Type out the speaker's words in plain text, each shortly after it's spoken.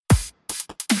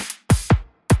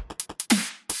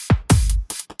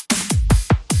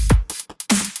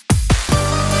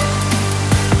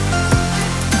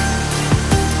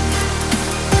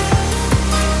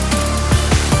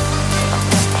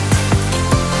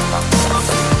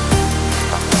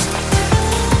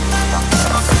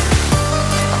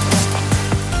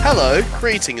Hello,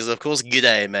 greetings, of course,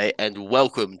 g'day, mate, and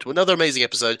welcome to another amazing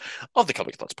episode of the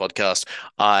Comic Thoughts Podcast.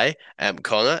 I am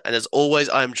Connor, and as always,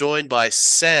 I am joined by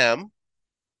Sam.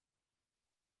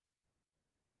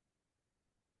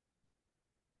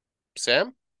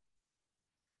 Sam?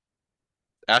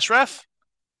 Ashraf?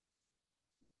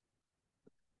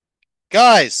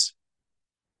 Guys!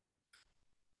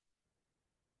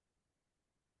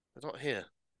 They're not here.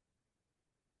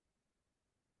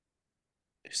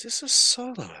 Is this a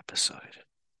solo episode?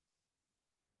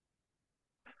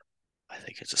 I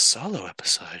think it's a solo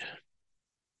episode.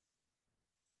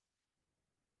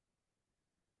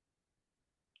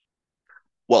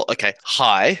 Well, okay.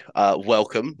 Hi,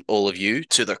 welcome all of you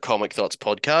to the Comic Thoughts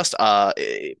Podcast,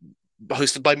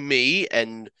 hosted by me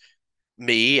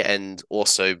and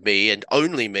also me and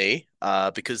only me,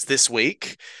 because this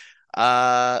week,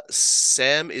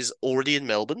 Sam is already in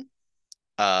Melbourne.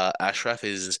 Ashraf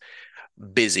is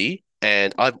busy,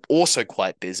 and I'm also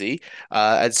quite busy.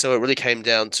 And so it really came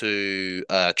down to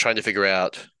trying to figure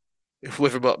out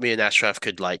whether or not me and Ashraf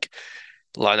could like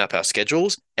line up our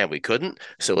schedules, and we couldn't.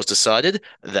 So it was decided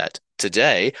that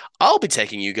today I'll be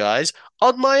taking you guys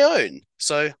on my own.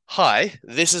 So, hi,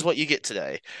 this is what you get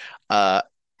today. Uh,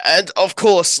 and of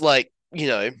course, we're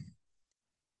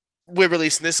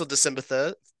releasing this on December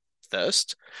 3rd.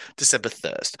 First, December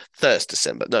 1st, first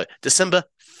December, no, December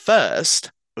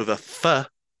 1st with a F.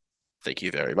 Thank you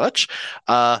very much.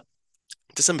 Uh,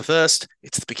 December 1st,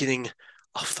 it's the beginning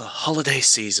of the holiday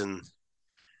season.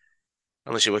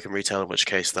 Unless you work in retail, in which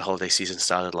case the holiday season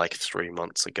started like 3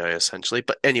 months ago, essentially.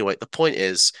 But anyway, the point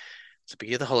is, it's the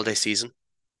beginning of the holiday season.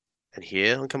 And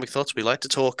here on Comic Thoughts, we like to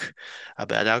talk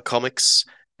about our comics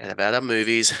and about our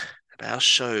movies, about our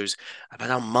shows, about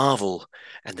our Marvel.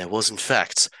 And there was, in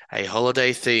fact, a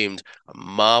holiday themed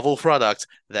Marvel product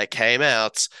that came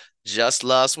out just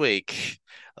last week.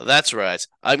 That's right.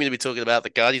 I'm going to be talking about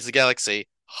the Guardians of the Galaxy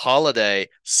Holiday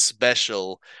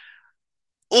Special.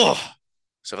 Oh,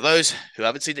 so for those who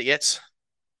haven't seen it yet,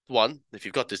 one, if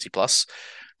you've got Disney Plus,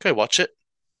 go watch it.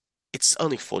 It's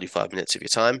only 45 minutes of your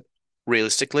time,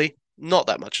 realistically, not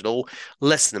that much at all.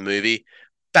 Less than a movie,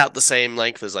 about the same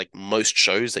length as like most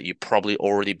shows that you probably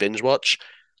already binge watch.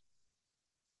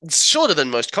 It's shorter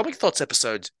than most Comic Thoughts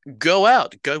episodes. Go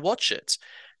out, go watch it.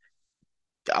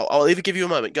 I'll even give you a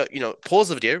moment. Go, pause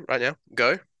the video right now.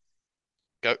 Go,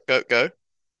 go, go, go.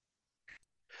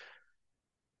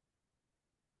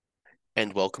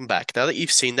 And welcome back. Now that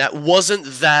you've seen that, wasn't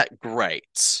that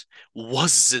great?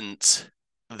 Wasn't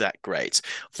that great?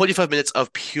 45 minutes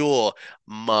of pure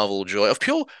Marvel joy, of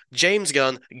pure James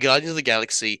Gunn, Guardians of the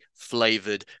Galaxy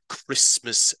flavored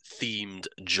Christmas themed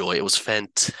joy. It was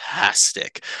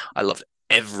fantastic. I loved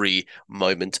every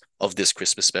moment of this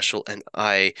Christmas special, and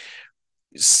I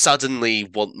suddenly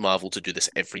want Marvel to do this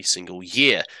every single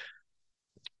year.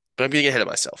 But I'm getting ahead of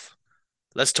myself.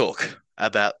 Let's talk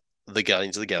about the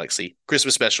Guardians of the Galaxy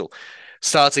Christmas special,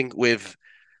 starting with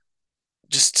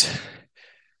just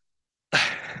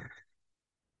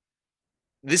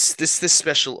this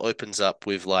special opens up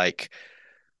with like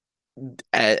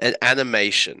an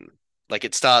animation. Like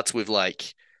it starts with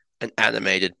like an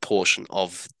animated portion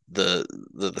of the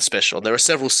special. And there are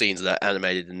several scenes that are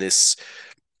animated in this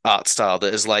art style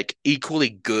that is like equally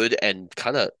good and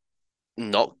kind of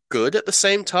not good at the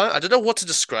same time. I don't know what to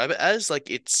describe it as.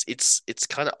 Like it's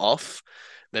kind of off.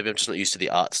 Maybe I'm just not used to the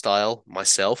art style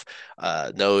myself.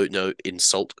 No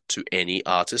insult to any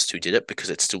artist who did it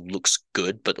because it still looks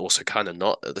good, but also kind of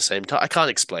not at the same time. I can't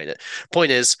explain it.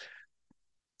 Point is,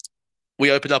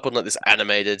 we opened up on like this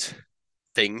animated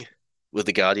thing with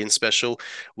the Guardian special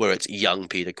where it's young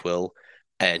Peter Quill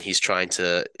and he's trying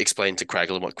to explain to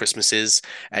Kraglin what Christmas is,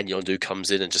 and Yondu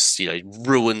comes in and just,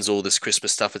 ruins all this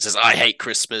Christmas stuff and says, I hate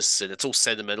Christmas, and it's all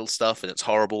sentimental stuff and it's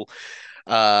horrible.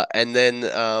 And then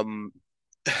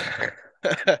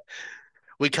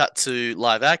we cut to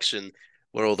live action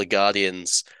where all the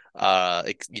Guardians,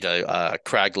 Kraglin,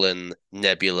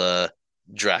 Nebula,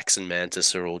 Drax, and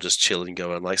Mantis are all just chilling,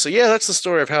 going like, so yeah, that's the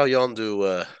story of how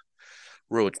Yondu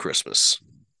ruined Christmas.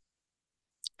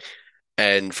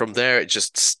 And from there, it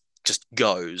just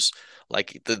goes.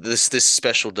 Like this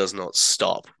special does not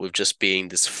stop with just being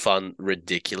this fun,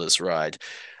 ridiculous ride.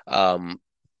 Um,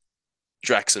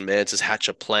 Drax and Mantis hatch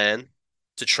a plan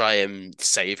to try and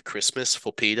save Christmas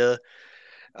for Peter.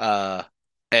 Uh,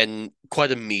 and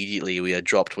quite immediately, we are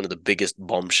dropped one of the biggest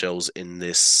bombshells in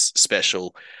this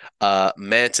special.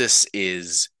 Mantis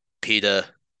is Peter's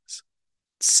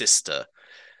sister.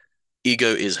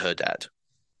 Ego is her dad.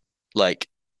 Like,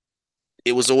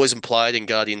 it was always implied in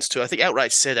Guardians 2. I think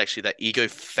outright said actually that Ego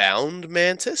found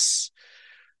Mantis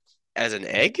as an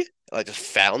egg, like just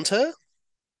found her.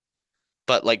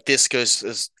 But like this goes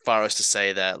as far as to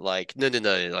say that like no no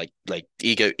no like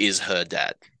Ego is her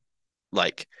dad.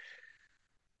 Like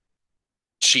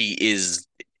she is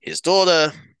his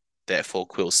daughter, therefore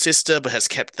Quill's sister, but has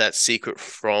kept that secret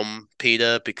from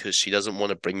Peter because she doesn't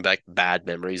want to bring back bad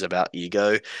memories about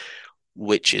Ego,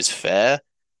 which is fair.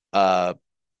 Uh,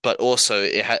 but also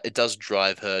it does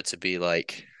drive her to be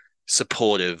like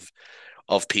supportive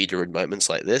of Peter in moments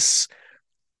like this.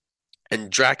 And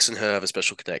Drax and her have a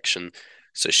special connection.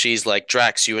 So she's like,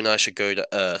 Drax, you and I should go to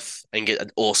Earth and get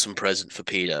an awesome present for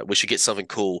Peter. We should get something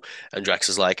cool. And Drax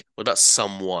is like, what about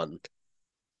someone?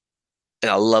 And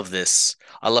I love this.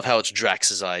 I love how it's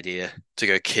Drax's idea to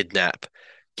go kidnap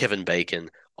Kevin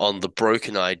Bacon on the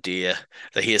broken idea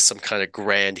that he is some kind of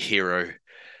grand hero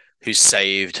who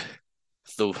saved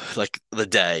the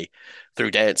day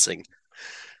through dancing.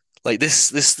 Like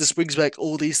this brings back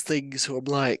all these things who I'm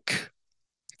like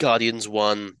Guardians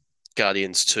 1,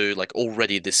 Guardians 2, like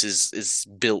already this is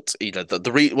built, one of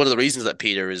the reasons that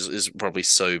Peter is probably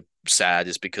so sad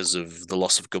is because of the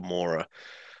loss of Gamora,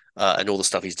 and all the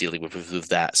stuff he's dealing with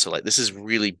that. So like this is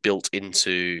really built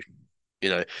into, you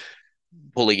know,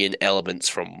 pulling in elements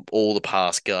from all the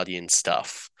past Guardian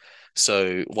stuff.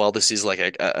 So while this is like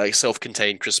a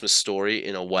self-contained Christmas story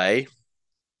in a way,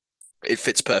 it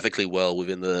fits perfectly well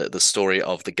within the story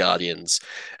of the Guardians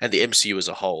and the MCU as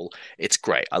a whole. It's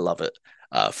great. I love it.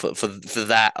 For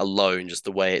that alone, just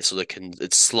the way it sort of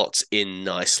it slots in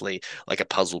nicely like a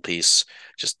puzzle piece,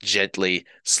 just gently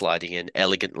sliding in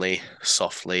elegantly,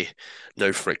 softly,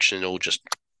 no friction, all just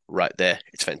right there.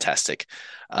 It's fantastic.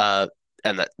 Uh,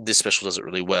 and that this special does it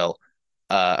really well.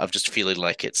 I've just feeling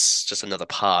like it's just another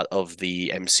part of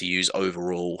the MCU's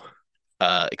overall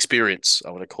experience,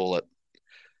 I want to call it.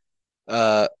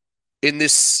 Uh, in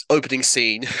this opening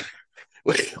scene,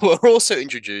 we're also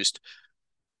introduced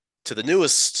to the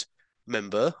newest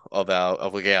member of our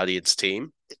Guardians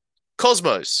team,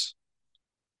 Cosmos.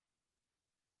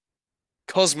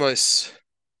 Cosmos.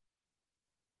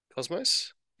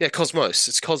 Cosmos? Yeah, Cosmos.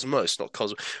 It's Cosmos, not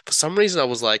Cosmo. For some reason, I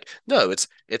was like, no,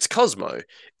 it's Cosmo.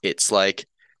 It's like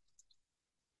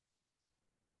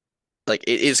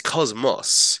it is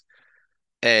Cosmos.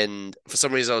 And for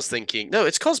some reason, I was thinking, no,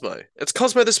 it's Cosmo. It's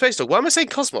Cosmo the space dog. Why am I saying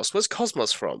Cosmos? Where's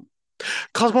Cosmos from?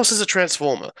 Cosmos is a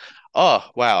transformer. Oh,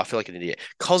 wow, I feel like an idiot.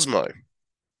 Cosmo.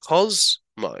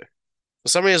 Cosmo. For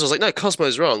some reason, I was like, no,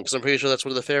 Cosmo's wrong because I'm pretty sure that's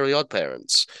one of the Fairly Odd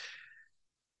Parents.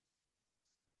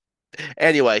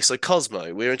 Anyway, so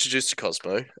Cosmo, we're introduced to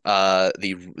Cosmo,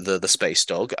 the space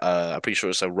dog. I'm pretty sure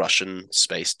it's a Russian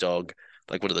space dog,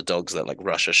 like one of the dogs that like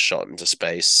Russia shot into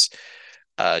space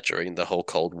during the whole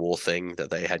Cold War thing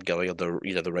that they had going on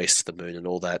the race to the moon and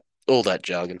all that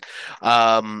jargon.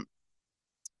 Um,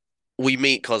 we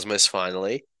meet Cosmos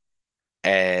finally,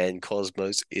 and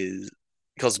Cosmo.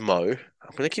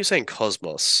 I'm gonna keep saying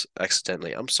Cosmos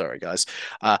accidentally. I'm sorry, guys.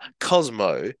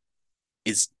 Cosmo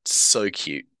is so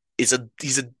cute. He's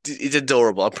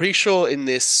adorable. I'm pretty sure in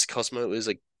this Cosmo is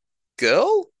a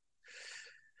girl.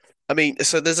 I mean,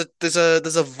 so there's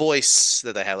a voice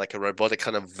that they have, like a robotic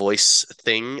kind of voice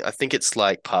thing. I think it's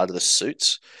like part of the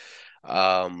suit,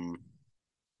 um,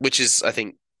 which is I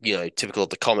think typical of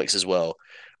the comics as well.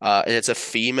 And it's a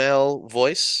female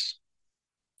voice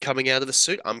coming out of the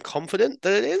suit. I'm confident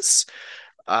that it is.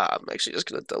 I'm actually just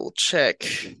gonna double check.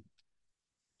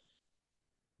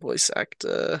 Voice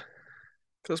actor,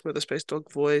 Cosmo the Space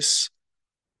Dog voice.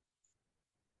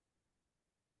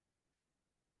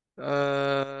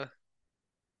 Uh,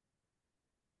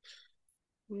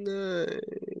 no,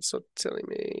 it's not telling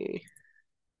me.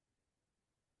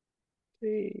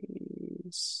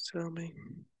 Please tell me.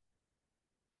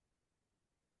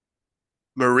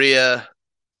 Maria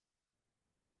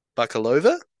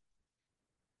Bakalova?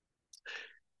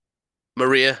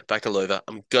 Maria Bakalova.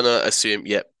 I'm gonna assume,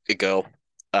 yep, a girl.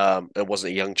 It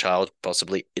wasn't a young child,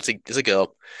 possibly. It's a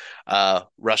girl.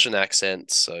 Russian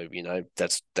accent, so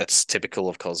that's typical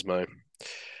of Cosmo.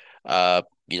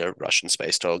 Russian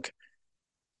space dog.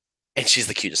 And she's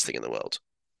the cutest thing in the world.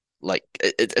 Like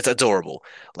it's adorable.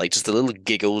 Like just the little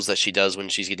giggles that she does when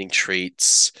she's getting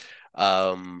treats.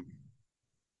 Um,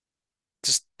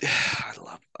 just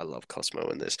I love Cosmo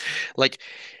in this. Like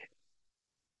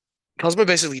Cosmo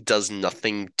basically does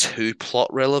nothing too plot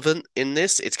relevant in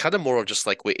this. It's kind of more of just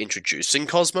like we're introducing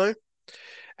Cosmo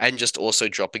and just also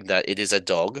dropping that it is a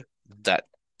dog that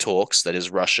talks, that is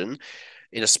Russian,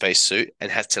 in a spacesuit and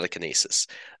has telekinesis.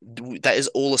 That is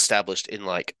all established in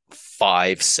like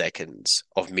 5 seconds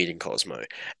of meeting Cosmo.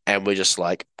 And we're just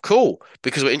like, cool,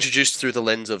 because we're introduced through the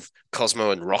lens of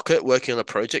Cosmo and Rocket working on a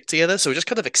project together. So we just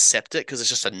kind of accept it because it's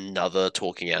just another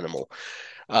talking animal.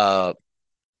 Uh,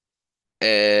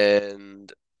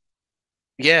 And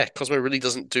yeah, Cosmo really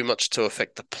doesn't do much to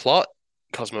affect the plot.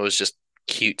 Cosmo is just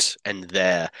cute and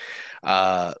there.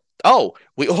 Uh, oh,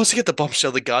 we also get the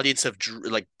bombshell the Guardians have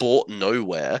like bought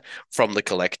Nowhere from the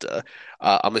Collector.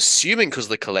 I'm assuming because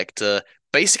the Collector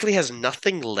basically has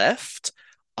nothing left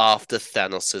after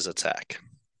Thanos' attack.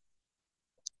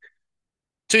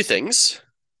 Two things.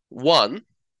 One,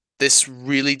 this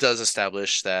really does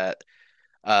establish that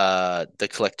the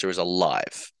Collector is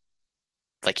alive.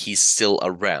 Like he's still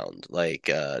around. Like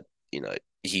you know,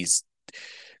 he's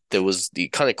there was the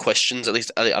kind of questions, at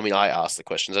least I mean I asked the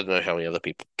questions. I don't know how many other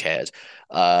people cared.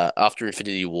 After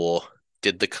Infinity War,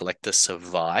 did the Collector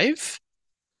survive?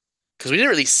 Because we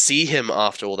didn't really see him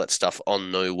after all that stuff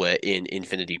on Nowhere in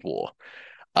Infinity War.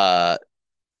 Uh,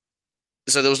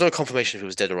 so there was no confirmation if he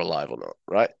was dead or alive or not,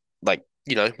 right? Like,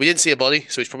 we didn't see a body,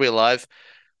 so he's probably alive,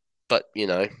 but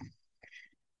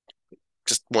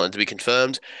just wanted to be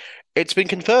confirmed. It's been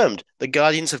confirmed. The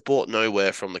Guardians have bought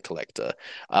Nowhere from the Collector.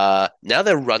 Now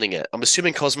they're running it. I'm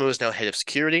assuming Cosmo is now head of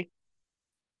security.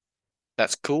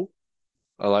 That's cool.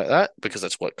 I like that because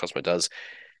that's what Cosmo does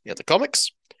in the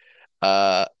comics.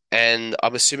 And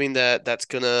I'm assuming that that's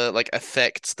gonna like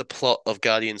affect the plot of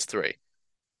Guardians 3,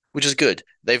 which is good.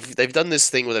 They've done this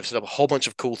thing where they've set up a whole bunch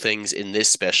of cool things in this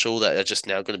special that are just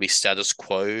now going to be status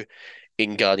quo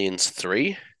in Guardians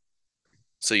 3.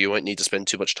 So you won't need to spend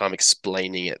too much time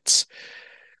explaining it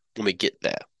when we get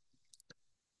there.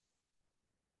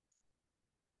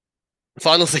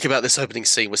 Final thing about this opening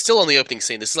scene, we're still on the opening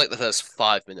scene. This is like the first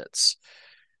 5 minutes.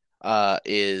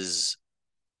 Is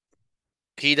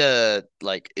Peter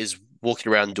like is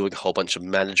walking around doing a whole bunch of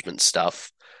management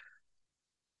stuff,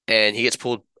 and he gets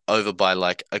pulled over by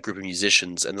like a group of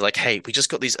musicians, and they're like, "Hey, we just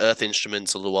got these Earth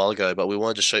instruments a little while ago, but we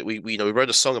wanted to show we wrote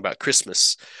a song about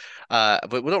Christmas,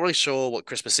 but we're not really sure what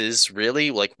Christmas is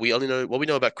really. Like, we only know what we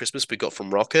know about Christmas. We got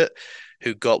from Rocket,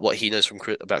 who got what he knows from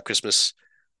about Christmas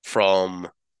from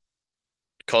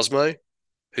Cosmo,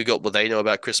 who got what they know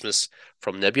about Christmas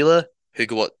from Nebula, who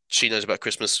got what she knows about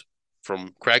Christmas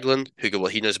from Kraglin, who got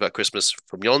what he knows about Christmas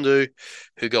from Yondu,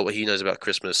 who got what he knows about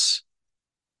Christmas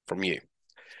from you.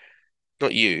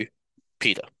 Not you,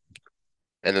 Peter.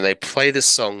 And then they play this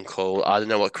song called I don't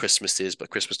know what Christmas is,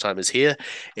 but Christmas time is here.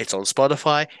 It's on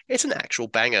Spotify. It's an actual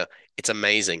banger. It's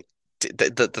amazing.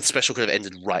 The special could have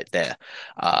ended right there.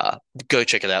 Uh, Go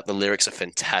check it out. The lyrics are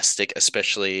fantastic,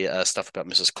 especially stuff about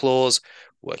Mrs. Claus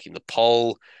working the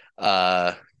pole.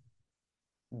 Uh,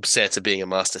 Santa being a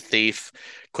master thief,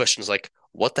 questions like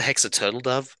what the heck's a turtle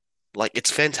dove? Like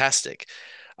it's fantastic.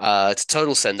 It's a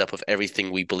total send up of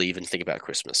everything we believe and think about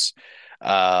Christmas.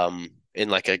 In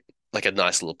like a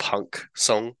nice little punk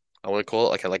song, I want to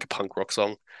call it like a punk rock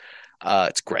song.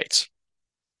 It's great.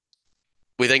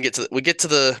 We get to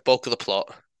the bulk of the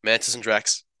plot. Mantis and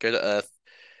Drax go to Earth.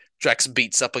 Drax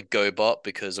beats up a GoBot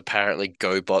because apparently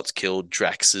GoBots killed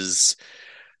Drax's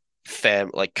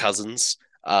cousins.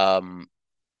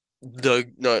 No,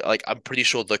 no, like I'm pretty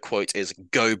sure the quote is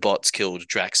 "GoBots killed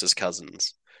Drax's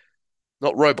cousins,"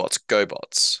 not robots,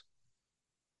 GoBots.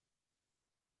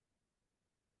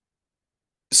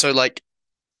 So like,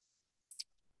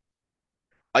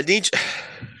 I need,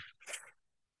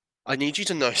 I need you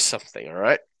to know something, all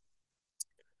right?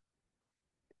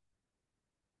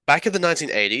 Back in the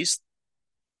 1980s,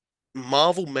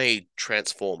 Marvel made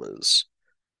Transformers.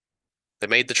 They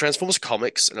made the Transformers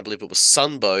comics, and I believe it was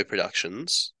Sunbow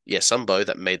Productions. Yeah, Sunbow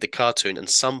that made the cartoon, and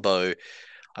Sunbow,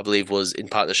 I believe, was in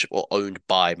partnership or owned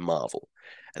by Marvel.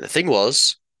 And the thing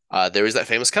was, there is that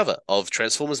famous cover of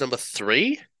Transformers number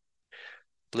three. I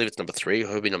believe it's number three,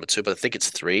 or it would be number two, but I think it's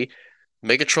three.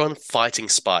 Megatron fighting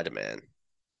Spider-Man.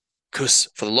 Because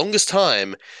for the longest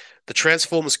time, the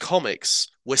Transformers comics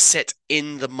were set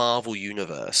in the Marvel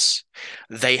universe.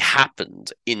 They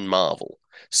happened in Marvel.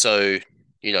 So,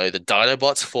 the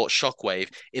Dinobots fought Shockwave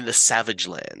in the Savage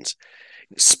Land.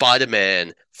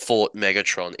 Spider-Man fought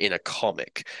Megatron in a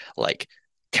comic. Like,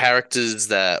 characters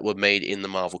that were made in the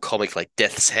Marvel comic, like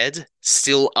Death's Head,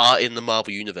 still are in the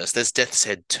Marvel universe. There's Death's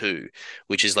Head 2,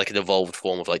 which is like an evolved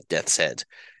form of like Death's Head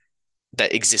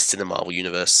that exists in the Marvel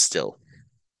universe still.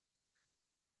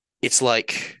 It's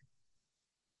like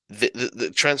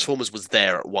the Transformers was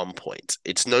there at one point.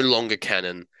 It's no longer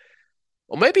canon.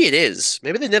 Or maybe it is.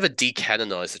 Maybe they never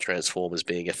decanonized the Transformers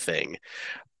being a thing.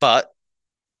 But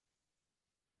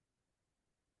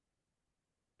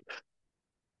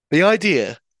the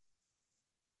idea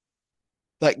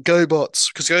that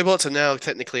GoBots, because GoBots are now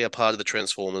technically a part of the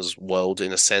Transformers world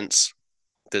in a sense.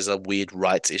 There's a weird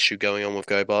rights issue going on with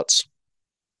GoBots.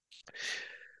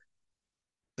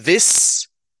 This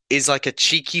is like a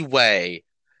cheeky way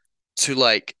to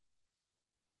like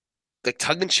the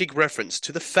tongue-in-cheek reference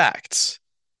to the fact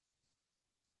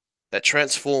that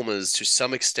Transformers, to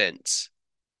some extent,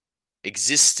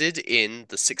 existed in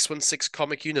the 616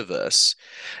 comic universe,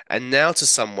 and now to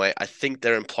some way, I think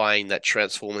they're implying that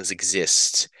Transformers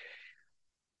exist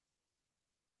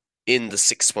in the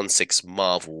 616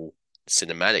 Marvel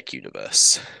cinematic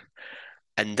universe.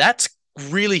 And that's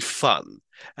really fun.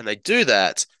 And they do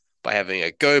that by having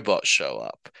a GoBot show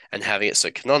up and having it so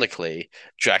canonically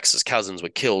Drax's cousins were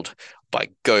killed by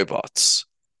GoBots.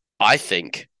 I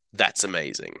think that's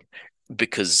amazing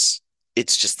because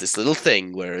it's just this little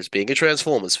thing, whereas being a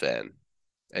Transformers fan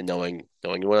and knowing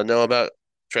what I know about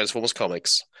Transformers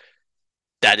comics,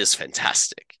 that is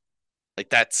fantastic. Like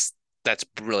that's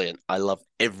brilliant. I love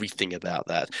everything about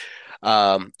that.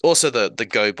 Also the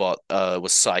GoBot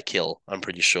was Psykill, I'm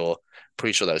pretty sure.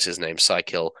 Pretty sure that was his name,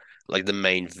 Psykill, like the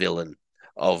main villain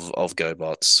of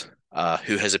GoBots,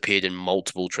 who has appeared in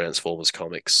multiple Transformers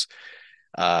comics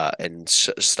and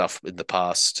stuff in the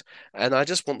past. And I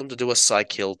just want them to do a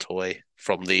Psykill toy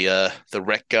from the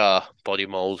Wreck-Gar body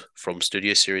mold from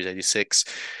Studio Series 86.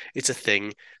 It's a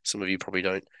thing. Some of you probably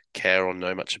don't care or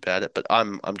know much about it, but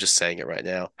I'm just saying it right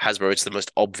now. Hasbro, it's the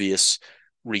most obvious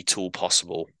retool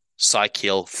possible.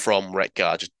 Psykill from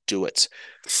Wreck-Gar, just do it.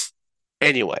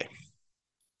 Anyway,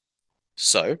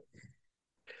 so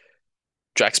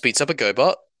Drax beats up a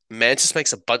GoBot. Mantis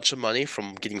makes a bunch of money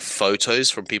from getting photos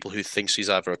from people who think she's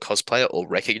either a cosplayer or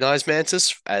recognize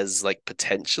Mantis as like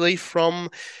potentially from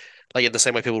like in the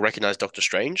same way people recognize Doctor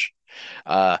Strange.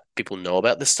 People know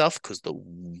about this stuff because the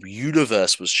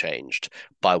universe was changed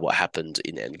by what happened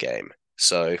in Endgame.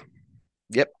 So,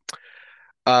 yep.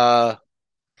 Uh,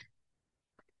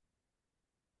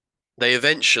 they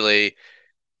eventually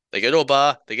they go to a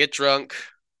bar, they get drunk.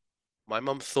 My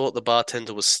mum thought the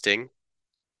bartender was Sting,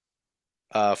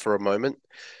 for a moment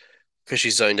because she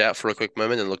zoned out for a quick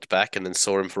moment and looked back and then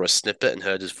saw him for a snippet and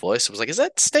heard his voice. I was like, "Is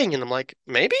that Sting?" And I'm like,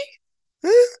 "Maybe." Eh,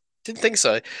 didn't think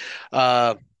so.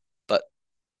 Uh, but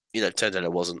turns out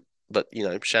it wasn't. But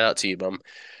shout out to you, mum,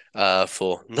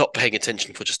 for not paying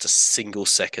attention for just a single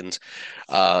second,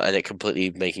 and it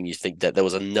completely making you think that there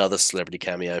was another celebrity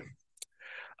cameo.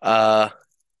 Uh,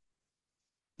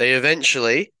 they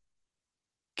eventually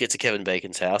get to Kevin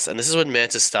Bacon's house, and this is when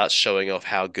Mantis starts showing off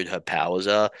how good her powers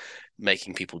are,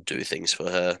 making people do things for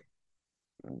her.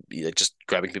 Just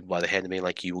grabbing people by the hand and being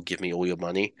like, "You will give me all your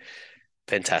money."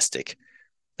 Fantastic.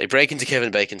 They break into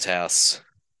Kevin Bacon's house.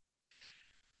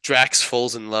 Drax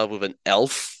falls in love with an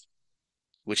elf,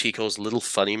 which he calls Little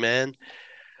Funny Man.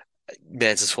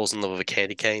 Mantis falls in love with a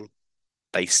candy cane.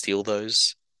 They steal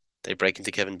those. They break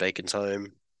into Kevin Bacon's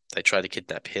home. They try to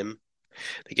kidnap him.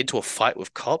 They get into a fight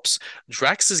with cops.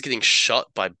 Drax is getting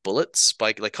shot by bullets.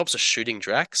 By like cops are shooting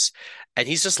Drax, and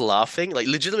he's just laughing, like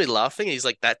legitimately laughing. He's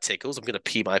like, "That tickles. I'm gonna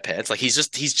pee my pants." Like he's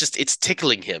just it's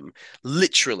tickling him,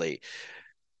 literally,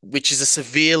 which is a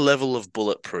severe level of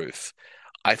bulletproof.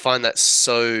 I find that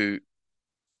so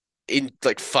in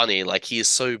like funny. Like he is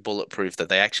so bulletproof that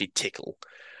they actually tickle.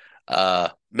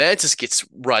 Mantis gets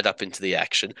right up into the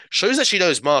action, shows that she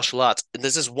knows martial arts, and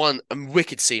there's this one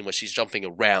wicked scene where she's jumping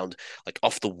around like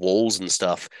off the walls and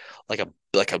stuff, like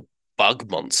a bug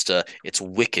monster. It's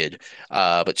wicked.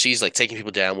 But she's like taking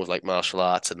people down with like martial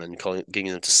arts and then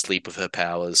getting them to sleep with her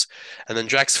powers. And then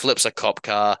Drax flips a cop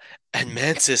car, and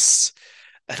Mantis.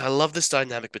 And I love this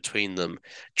dynamic between them.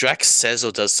 Drax says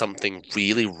or does something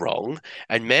really wrong,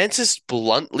 and Mantis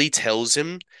bluntly tells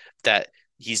him that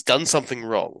he's done something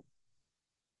wrong.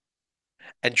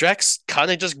 And Drax kind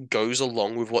of just goes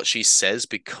along with what she says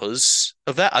because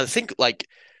of that. I think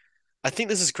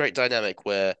this is a great dynamic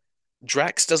where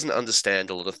Drax doesn't understand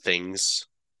a lot of things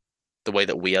the way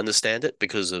that we understand it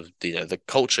because of the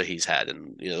culture he's had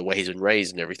and the way he's been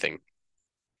raised and everything.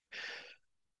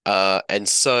 And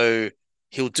so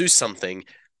he'll do something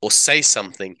or say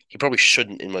something he probably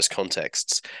shouldn't in most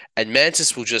contexts. And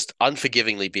Mantis will just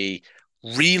unforgivingly be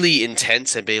really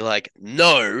intense and be like,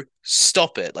 "No,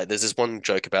 stop it." Like there's this one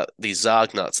joke about these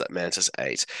Zarg nuts that Mantis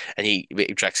ate, and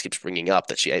Drax keeps bringing up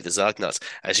that she ate the Zarg nuts,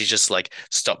 and she's just like,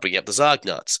 "Stop bringing up the Zarg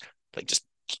nuts." Like just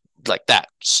like that.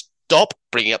 Stop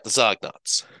bringing up the Zarg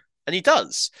nuts. And he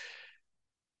does.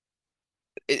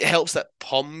 It helps that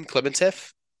Pom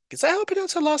Klementieff, is that how I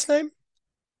pronounce her last name?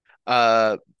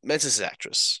 Mantis'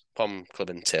 actress, Pom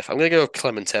Klementieff. I'm gonna go with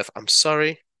Klementieff. I'm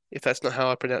sorry if that's not how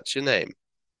I pronounce your name.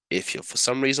 If you're for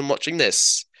some reason watching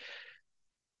this,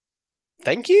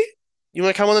 thank you. You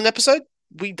want to come on an episode?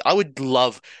 I would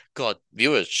love, God,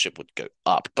 viewership would go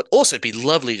up, but also it'd be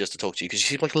lovely just to talk to you because you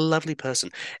seem like a lovely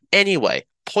person. Anyway,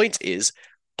 point is,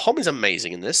 Pom is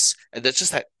amazing in this, and that's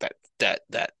just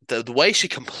the way she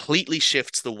completely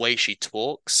shifts the way she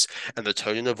talks and the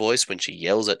tone in her voice when she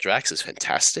yells at Drax is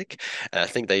fantastic. And I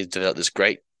think they developed this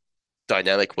great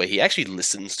dynamic where he actually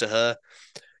listens to her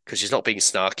because she's not being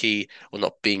snarky or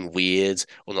not being weird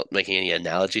or not making any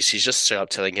analogies. She's just straight up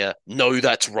telling her, no,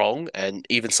 that's wrong. And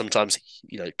even sometimes,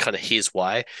 kind of here's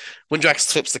why. When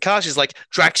Drax flips the car, she's like,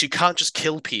 Drax, you can't just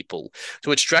kill people. To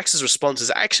which Drax's response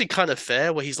is actually kind of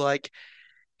fair, where he's like,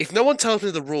 if no one tells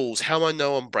me the rules, how am I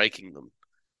know I'm breaking them?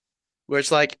 Where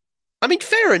it's like, I mean,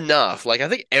 fair enough. Like, I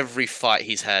think every fight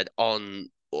he's had on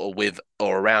or with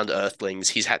or around Earthlings,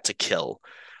 he's had to kill.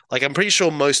 Like, I'm pretty sure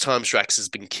most times Drax has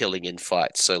been killing in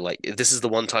fights. So, like, if this is the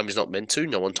one time he's not meant to,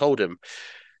 no one told him.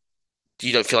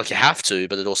 You don't feel like you have to,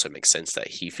 but it also makes sense that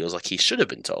he feels like he should have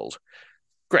been told.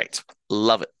 Great.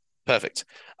 Love it. Perfect.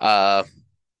 Uh,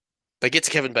 they get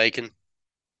to Kevin Bacon,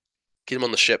 get him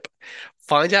on the ship,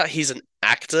 find out he's an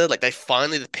actor. Like, they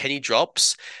finally, the penny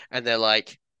drops, and they're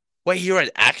like, wait, you're an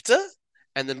actor?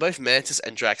 And then both Mantis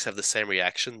and Drax have the same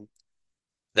reaction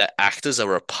that actors are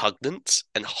repugnant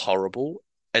and horrible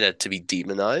and are to be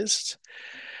demonized.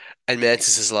 And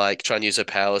Mantis is like trying to use her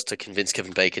powers to convince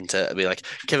Kevin Bacon to be like,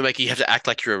 Kevin Bacon, you have to act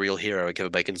like you're a real hero. And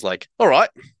Kevin Bacon's like, all right,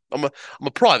 I'm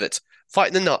a private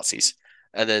fighting the Nazis.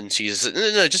 And then she's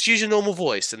no, just use your normal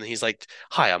voice. And then he's like,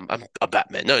 "Hi, I'm a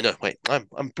Batman. No, no, wait,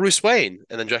 I'm Bruce Wayne."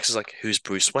 And then Drax is like, "Who's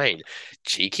Bruce Wayne?"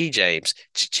 Cheeky James,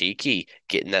 cheeky,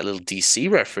 getting that little DC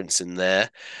reference in there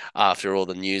after all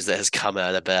the news that has come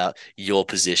out about your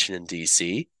position in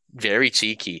DC. Very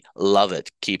cheeky. Love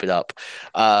it. Keep it up.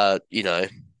 And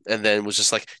then was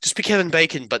just like, just be Kevin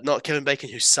Bacon, but not Kevin Bacon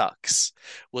who sucks,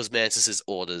 was Mantis's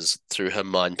orders through her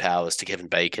mind powers to Kevin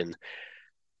Bacon.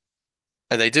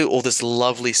 And they do all this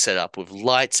lovely setup with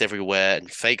lights everywhere and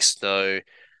fake snow.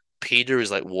 Peter is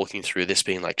like walking through this,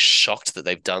 being like shocked that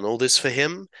they've done all this for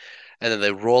him. And then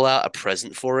they roll out a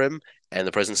present for him, and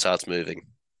the present starts moving.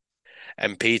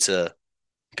 And Peter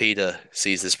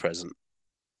sees this present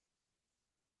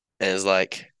and is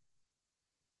like,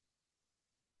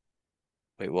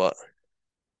 wait, what?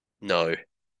 No.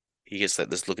 He gets like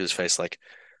this look at his face like,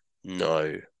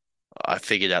 no. I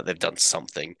figured out they've done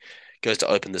something. Goes to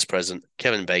open this present.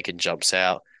 Kevin Bacon jumps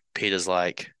out. Peter's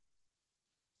like,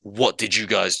 what did you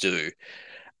guys do?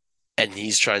 And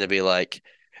he's trying to be like,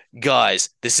 guys,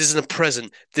 this isn't a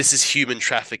present. This is human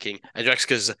trafficking. And Drax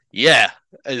goes, yeah,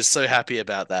 and is so happy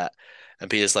about that. And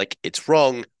Peter's like, it's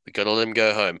wrong. We gotta let him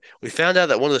go home. We found out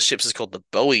that one of the ships is called the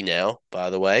Bowie now,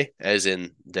 by the way, as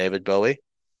in David Bowie.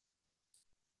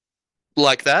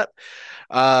 Like that.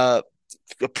 Uh,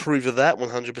 approve of that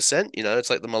 100%. It's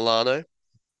like the Milano.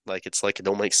 Like, it's like it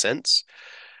all makes sense.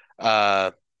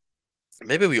 Uh,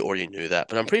 maybe we already knew that,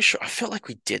 but I'm pretty sure. I feel like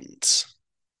we didn't.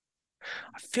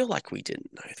 I feel like we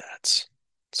didn't know that.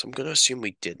 So I'm going to assume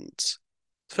we didn't.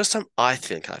 First time I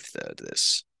think I've heard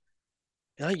this.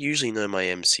 And I usually know my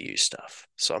MCU stuff.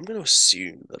 So I'm going to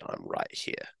assume that I'm right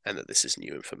here and that this is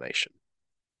new information.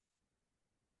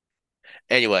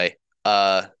 Anyway,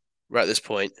 we're at this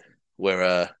point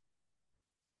where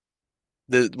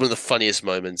one of the funniest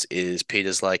moments is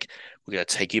Peter's like, "We're gonna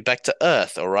take you back to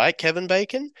Earth, all right, Kevin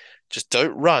Bacon? Just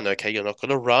don't run, okay? You're not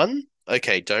gonna run?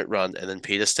 Okay, don't run." And then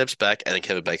Peter steps back, and then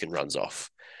Kevin Bacon runs off.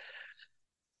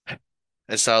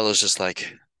 And Star-Lord's just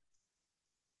like,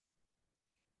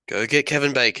 "Go get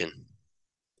Kevin Bacon."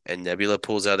 And Nebula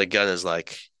pulls out a gun and is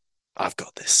like, "I've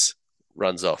got this."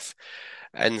 Runs off.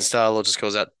 And Star-Lord just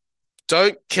calls out,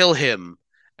 "Don't kill him."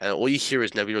 And all you hear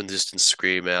is Nebula in the distance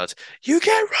scream out, "You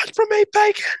can't run from me,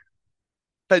 Bacon!"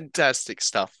 Fantastic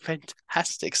stuff.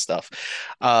 Fantastic stuff.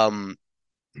 Um,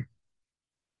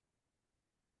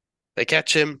 they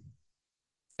catch him,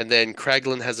 and then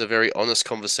Kraglin has a very honest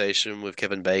conversation with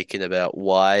Kevin Bacon about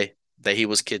why that he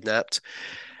was kidnapped.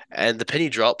 And the penny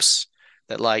drops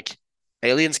that like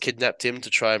aliens kidnapped him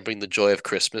to try and bring the joy of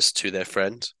Christmas to their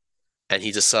friend. And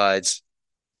he decides,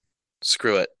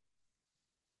 screw it.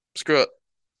 Screw it.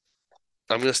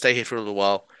 I'm gonna stay here for a little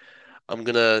while. I'm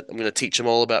gonna teach them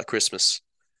all about Christmas.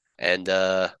 And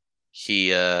he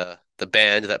the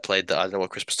band that played the I don't know what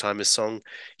Christmas time is song,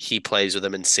 he plays with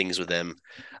them and sings with them.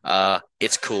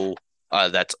 It's cool.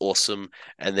 That's awesome.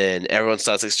 And then everyone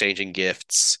starts exchanging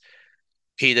gifts.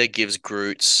 Peter gives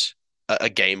Groot a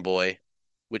Game Boy,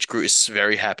 which Groot is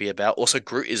very happy about. Also,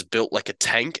 Groot is built like a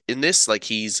tank in this. Like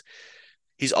he's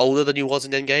older than he was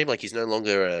in Endgame. Like he's no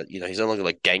longer he's no longer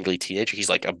like gangly teenager. He's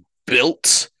like a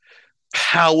built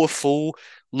powerful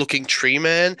looking tree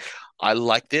man. I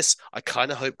like this. I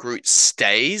kind of hope Groot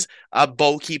stays a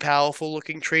bulky, powerful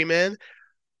looking tree man.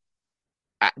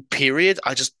 Period.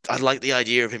 I like the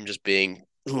idea of him just being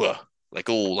like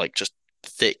all like just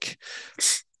thick.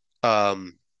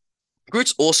 Um,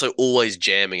 Groot's also always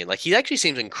jamming and like he actually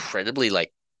seems incredibly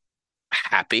like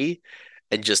happy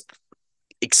and just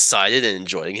excited and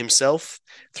enjoying himself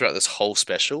throughout this whole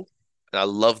special. And I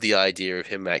love the idea of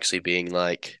him actually being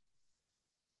like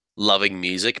loving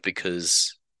music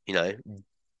because, you know,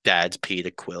 Dad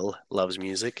Peter Quill loves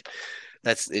music.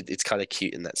 It's kind of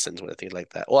cute in that sense when I think like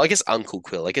that. Well, I guess Uncle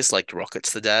Quill. I guess like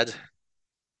Rocket's the dad.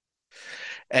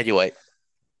 Anyway,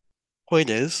 point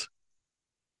is,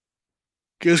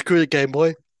 goes Groot a Game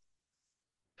Boy.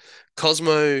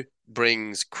 Cosmo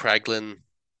brings Kraglin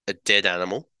a dead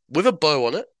animal with a bow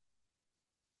on it.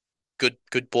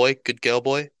 Good boy, good girl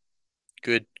boy,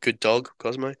 good dog,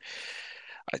 Cosmo.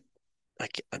 I,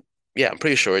 yeah, I'm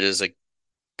pretty sure it is a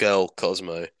girl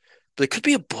Cosmo, but it could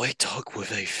be a boy dog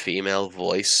with a female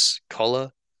voice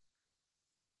collar.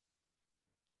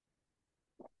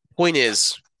 Point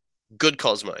is, good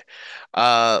Cosmo.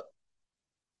 Uh,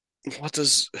 what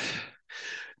does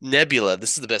Nebula?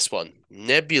 This is the best one.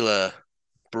 Nebula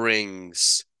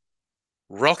brings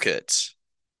Rocket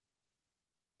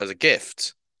as a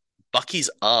gift. Bucky's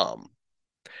arm,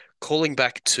 calling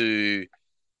back to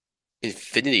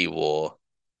Infinity War.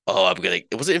 Oh, I'm gonna.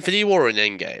 Was it Infinity War or an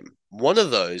Endgame? One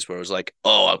of those where it was like,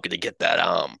 oh, I'm gonna get that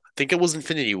arm. I think it was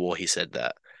Infinity War. He said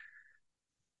that.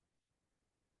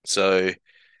 So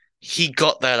he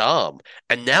got that arm,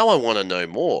 and now I want to know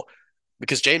more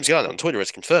because James Gunn on Twitter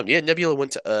has confirmed. Yeah, Nebula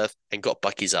went to Earth and got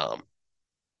Bucky's arm.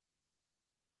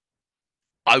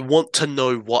 I want to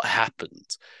know what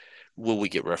happened. Will we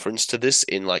get reference to this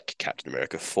in like Captain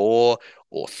America 4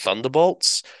 or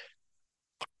Thunderbolts?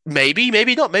 Maybe,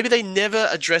 maybe not. Maybe they never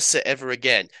address it ever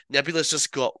again. Nebula's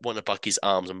just got one of Bucky's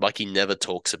arms and Bucky never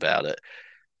talks about it.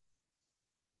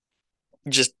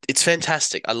 Just, it's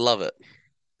fantastic. I love it.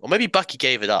 Or maybe Bucky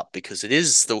gave it up because it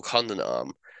is the Wakandan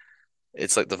arm.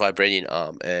 It's like the vibranium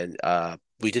arm. And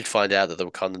we did find out that the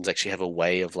Wakandans actually have a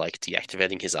way of like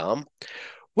deactivating his arm,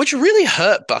 which really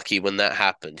hurt Bucky when that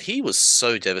happened. He was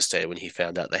so devastated when he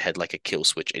found out they had like a kill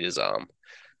switch in his arm.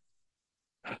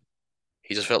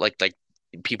 He just felt like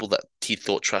people that he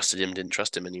thought trusted him didn't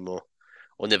trust him anymore,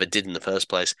 or never did in the first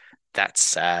place. That's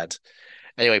sad.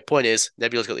 Anyway, point is,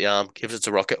 Nebula's got the arm, gives it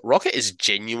to Rocket. Rocket is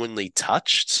genuinely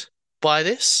touched by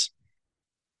this.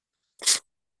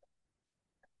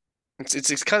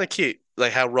 It's kind of cute,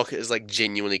 like how Rocket is like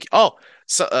genuinely. Oh,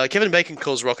 so Kevin Bacon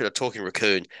calls Rocket a talking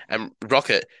raccoon, and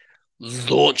Rocket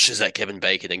launches at Kevin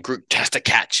Bacon, and Groot has to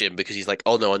catch him because he's like,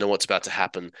 "Oh no, I know what's about to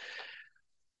happen."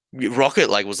 Rocket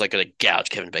like was like gonna gouge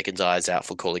Kevin Bacon's eyes out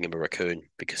for calling him a raccoon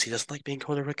because he doesn't like being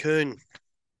called a raccoon.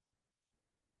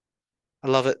 I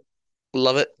love it.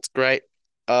 Love it. It's great.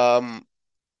 Um,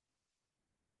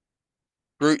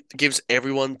 Groot gives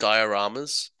everyone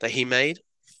dioramas that he made.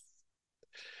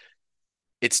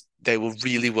 They were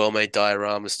really well made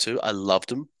dioramas too. I loved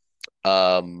them.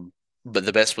 But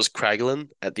the best was Kraglin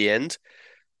at the end,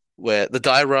 where the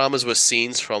dioramas were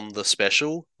scenes from the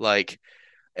special, like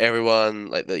everyone,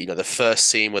 like the first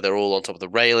scene where they're all on top of the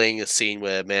railing, a scene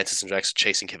where Mantis and Drax are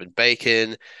chasing Kevin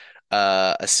Bacon,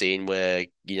 a scene where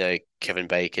Kevin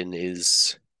Bacon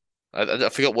is I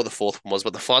forgot what the fourth one was,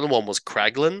 but the final one was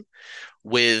Kraglin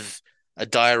with a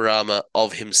diorama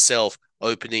of himself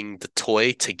opening the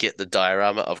toy to get the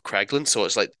diorama of Kraglin. So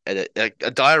it's like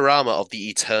a diorama of the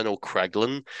eternal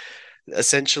Kraglin,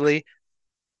 essentially.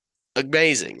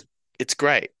 Amazing. It's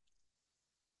great.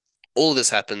 All of this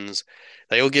happens.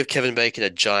 They all give Kevin Bacon a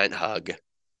giant hug.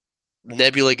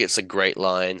 Nebula gets a great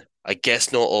line. I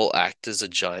guess not all actors are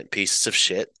giant pieces of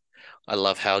shit. I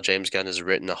love how James Gunn has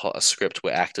written a script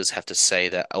where actors have to say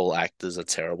that all actors are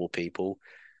terrible people.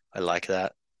 I like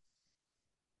that.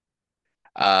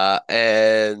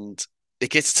 And it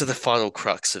gets to the final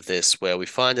crux of this where we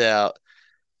find out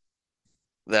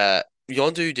that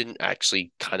Yondu didn't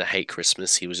actually kind of hate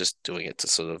Christmas. He was just doing it to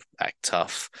sort of act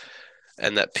tough.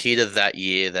 And that Peter that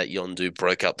year that Yondu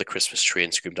broke up the Christmas tree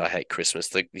and screamed, "I hate Christmas."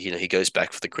 He goes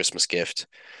back for the Christmas gift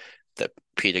that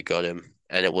Peter got him,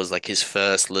 and it was like his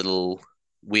first little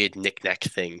weird knickknack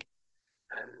thing.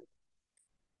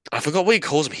 I forgot what he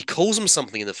calls him. He calls him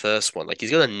something in the first one. Like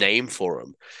he's got a name for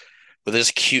him. But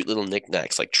there's cute little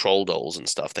knickknacks like troll dolls and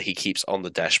stuff that he keeps on the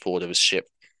dashboard of his ship.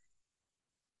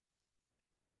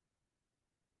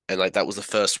 And like that was the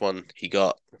first one he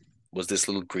got was this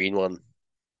little green one.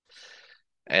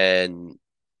 And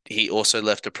he also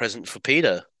left a present for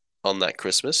Peter on that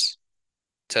Christmas.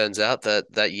 Turns out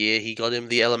that that year he got him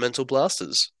the elemental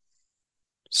blasters.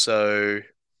 So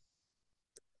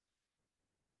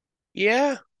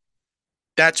yeah,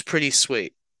 that's pretty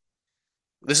sweet.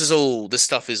 This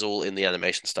stuff is all in the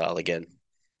animation style again.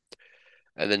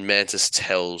 And then Mantis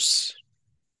tells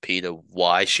Peter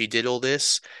why she did all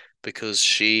this because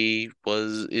she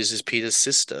was is his Peter's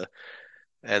sister.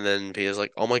 And then Peter's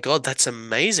like, "Oh my God, that's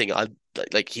amazing!" I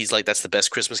like he's like, "That's the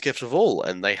best Christmas gift of all,"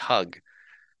 and they hug,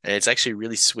 and it's actually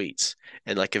really sweet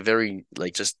and like a very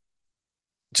like just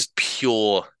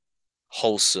pure,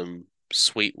 wholesome,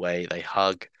 sweet way they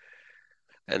hug,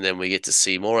 and then we get to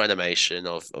see more animation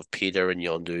of Peter and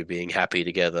Yondu being happy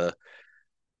together.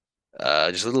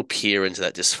 Just a little peer into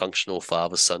that dysfunctional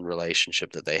father-son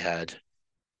relationship that they had,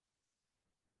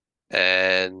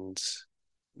 and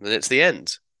then it's the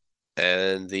end.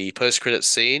 And the post-credit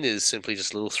scene is simply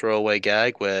just a little throwaway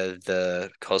gag where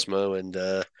the Cosmo and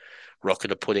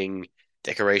Rocket are putting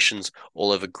decorations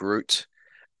all over Groot.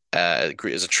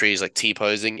 Groot as a tree is like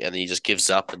T-posing, and then he just gives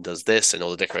up and does this, and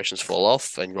all the decorations fall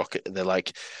off. And Rocket, and they're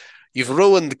like, "You've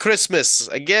ruined Christmas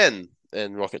again."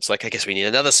 And Rocket's like, "I guess we need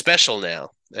another special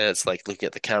now." And it's like looking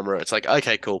at the camera. It's like,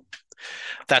 okay, cool,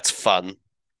 that's fun.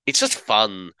 It's just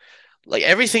fun. Like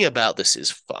everything about this is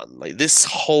fun. Like this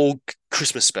whole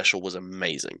Christmas special was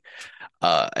amazing.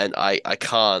 And I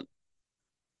can't,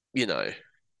 you know,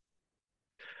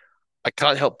 I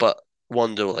can't help but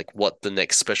wonder like what the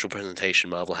next special presentation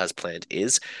Marvel has planned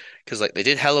is, because like they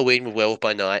did Halloween with Werewolf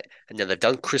by Night, and then they've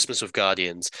done Christmas with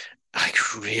Guardians. I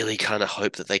really kind of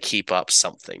hope that they keep up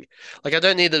something. Like I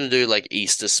don't need them to do like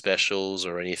Easter specials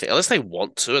or anything, unless they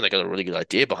want to and they got a really good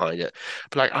idea behind it.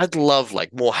 But like I'd love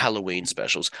like more Halloween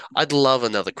specials. I'd love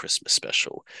another Christmas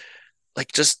special.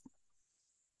 Like just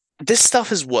this stuff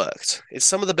has worked. It's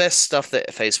some of the best stuff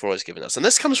that Phase 4 has given us. And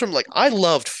this comes from like I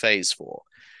loved Phase 4.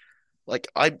 Like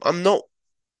I'm not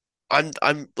I'm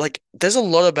like there's a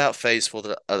lot about Phase 4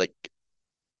 that are like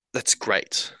that's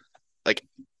great. Like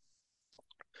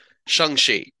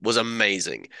Shang-Chi was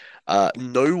amazing.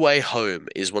 No Way Home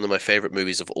is one of my favorite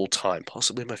movies of all time,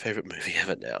 possibly my favorite movie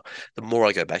ever now. The more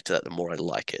I go back to that, the more I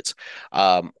like it.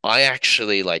 I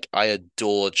actually like I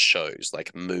adored shows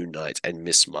like Moon Knight and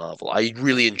Miss Marvel. I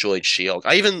really enjoyed She-Hulk.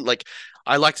 I even like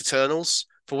I liked Eternals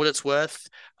for what it's worth.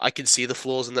 I can see the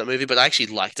flaws in that movie, but I actually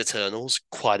liked Eternals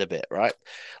quite a bit, right?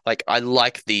 Like I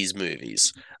like these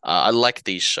movies. I like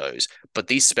these shows. But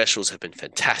these specials have been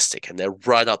fantastic, and they're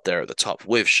right up there at the top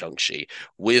with Shang-Chi,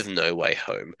 with No Way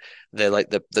Home. They're like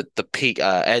the peak,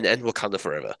 and Wakanda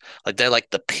Forever. Like they're like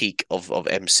the peak of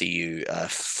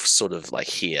MCU, sort of like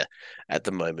here at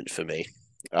the moment for me.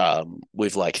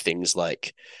 With like things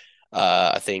like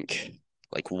I think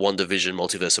like WandaVision,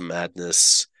 Multiverse of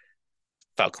Madness,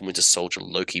 Falcon Winter Soldier,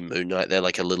 Loki, Moon Knight. They're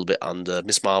like a little bit under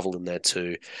Miss Marvel in there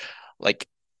too. Like,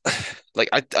 like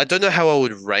I don't know how I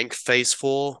would rank Phase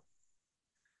 4.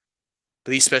 But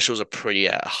these specials are pretty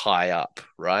high up,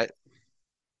 right?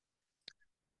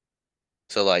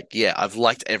 So like, yeah, I've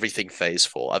liked everything Phase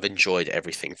 4. I've enjoyed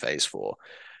everything Phase 4.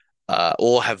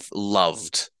 Or have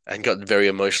loved and gotten very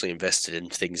emotionally invested in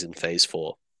things in Phase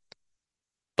 4.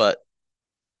 But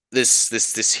this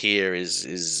here is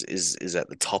at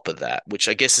the top of that, which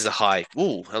I guess is a high.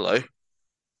 Ooh, hello.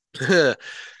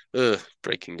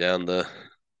 Breaking down the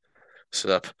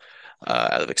setup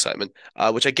out of excitement.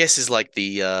 Which I guess is like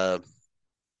the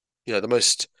the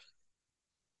most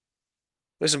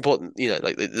important,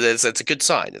 like that's a good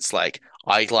sign. It's like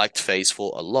I liked Phase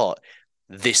 4 a lot.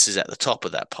 This is at the top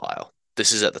of that pile.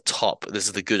 This is at the top. This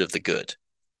is the good of the good.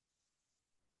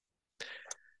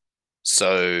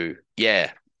 So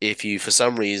yeah, if you for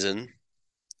some reason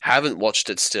haven't watched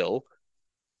it still,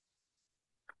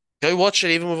 go watch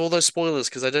it even with all those spoilers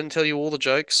because I didn't tell you all the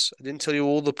jokes. I didn't tell you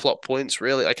all the plot points,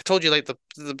 really. Like I told you like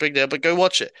the big deal, but go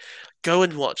watch it. Go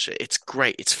and watch it. It's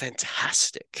great. It's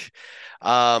fantastic.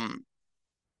 Um,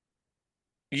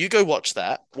 you go watch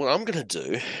that. What I'm gonna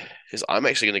do is I'm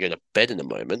actually gonna go to bed in a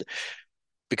moment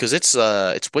because it's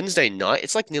Wednesday night.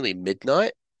 It's like nearly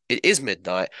midnight. It is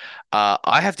midnight.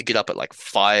 I have to get up at like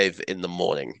 5 in the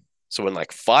morning. So in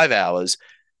like 5 hours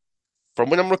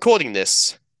from when I'm recording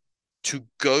this to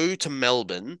go to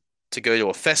Melbourne to go to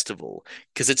a festival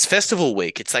because it's festival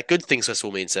week. It's that Good Things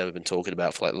Festival me and Sam have been talking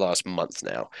about for like the last month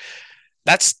now.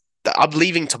 That's I'm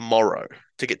leaving tomorrow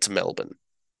to get to Melbourne.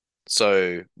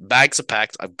 So bags are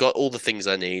packed. I've got all the things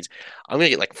I need. I'm gonna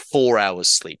get like 4 hours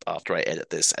sleep after I edit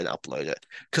this and upload it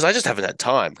because I just haven't had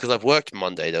time because I've worked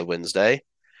Monday to Wednesday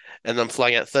and I'm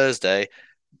flying out Thursday.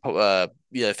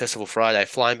 Festival Friday,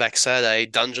 flying back Saturday,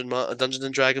 Dungeons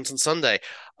and Dragons on Sunday.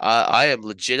 I am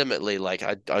legitimately like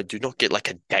I do not get like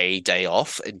a day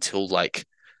off until like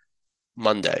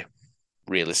Monday,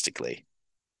 realistically.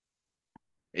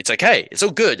 It's okay. It's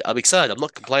all good. I'm excited. I'm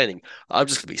not complaining. I'm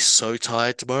just gonna be so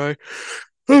tired tomorrow.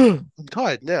 I'm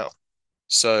tired now.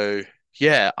 So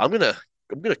yeah, I'm gonna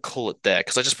call it there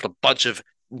because I just put a bunch of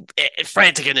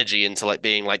frantic energy into like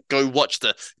being like, go watch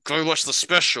the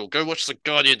special, go watch the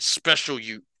Guardian special.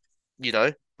 You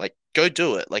know, like go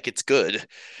do it. Like it's good.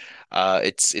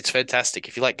 It's fantastic.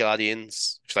 If you like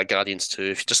Guardians, if you like Guardians 2,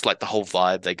 if you just like the whole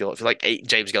vibe they got, if you like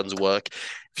James Gunn's work,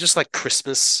 if you just like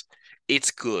Christmas,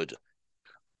 it's good.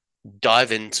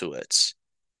 Dive into it.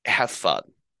 Have fun.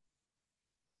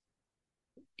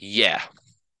 Yeah.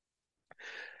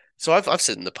 So I've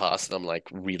said in the past that I'm like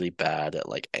really bad at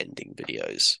like ending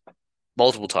videos.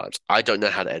 Multiple times. I don't know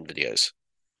how to end videos.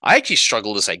 I actually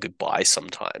struggle to say goodbye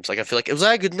sometimes. Like I feel like, was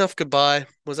that a good enough goodbye?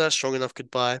 Was that a strong enough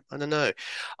goodbye? I don't know.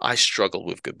 I struggle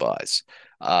with goodbyes.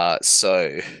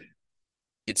 So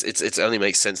it's only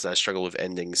makes sense that I struggle with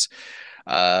endings.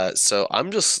 So I'm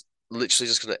just literally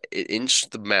just gonna inch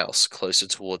the mouse closer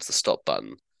towards the stop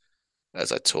button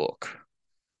as I talk.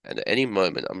 And at any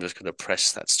moment, I'm just gonna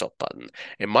press that stop button.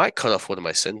 It might cut off one of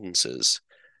my sentences,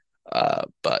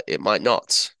 but it might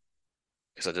not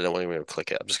because I don't know when I'm gonna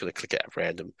click it. I'm just gonna click it at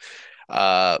random.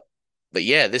 Uh, but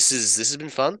yeah, this has been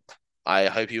fun. I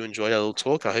hope you enjoyed our little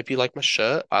talk. I hope you like my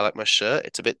shirt. I like my shirt.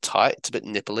 It's a bit tight. It's a bit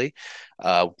nipply,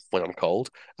 when I'm cold.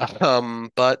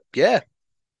 But yeah,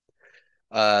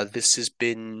 this has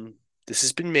been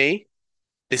me.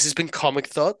 This has been Comic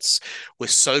Thoughts. We're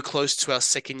so close to our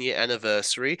second year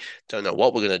anniversary. Don't know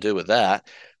what we're gonna do with that.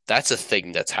 That's a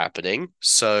thing that's happening.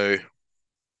 So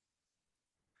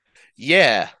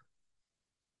yeah,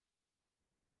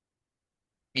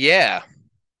 yeah.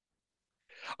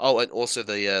 Oh, and also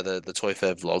the Toy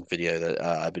Fair vlog video that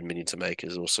I've been meaning to make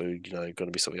is also, going to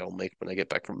be something I'll make when I get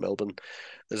back from Melbourne.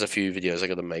 There's a few videos I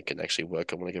got to make and actually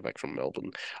work on when I get back from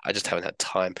Melbourne. I just haven't had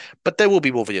time, but there will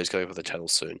be more videos going for the channel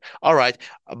soon. All right,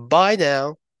 bye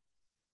now.